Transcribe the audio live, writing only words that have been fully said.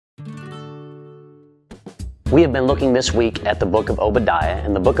We have been looking this week at the Book of Obadiah,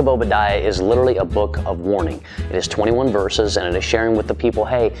 and the Book of Obadiah is literally a book of warning. It is 21 verses, and it is sharing with the people,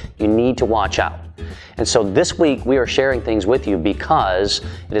 hey, you need to watch out. And so this week we are sharing things with you because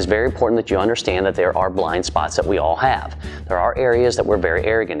it is very important that you understand that there are blind spots that we all have. There are areas that we're very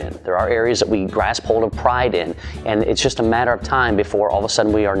arrogant in. There are areas that we grasp hold of pride in, and it's just a matter of time before all of a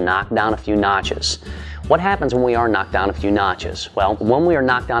sudden we are knocked down a few notches. What happens when we are knocked down a few notches? Well, when we are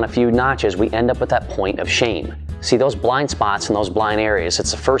knocked down a few notches, we end up at that point of shame. See, those blind spots and those blind areas,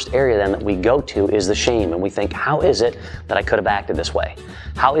 it's the first area then that we go to is the shame, and we think, how is it that I could have acted this way?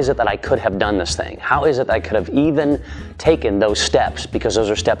 How is it that I could have done this thing? How is it that I could have even taken those steps? Because those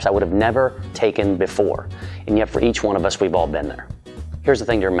are steps I would have never taken before. And yet for each one of us, we've all been there. Here's the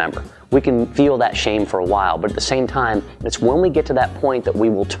thing to remember. We can feel that shame for a while, but at the same time, it's when we get to that point that we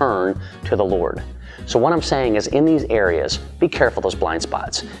will turn to the Lord. So what I'm saying is in these areas, be careful of those blind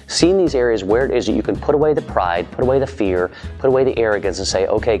spots. See in these areas where it is that you can put away the pride, put away the fear, put away the arrogance and say,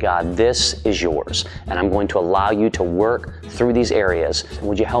 okay, God, this is yours. And I'm going to allow you to work through these areas. And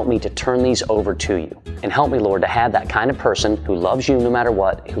would you help me to turn these over to you? And help me, Lord, to have that kind of person who loves you no matter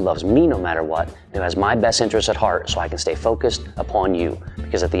what, who loves me no matter what, and who has my best interests at heart so I can stay focused upon you.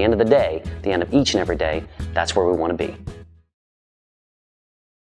 Because at the end of the day, at the end of each and every day, that's where we want to be.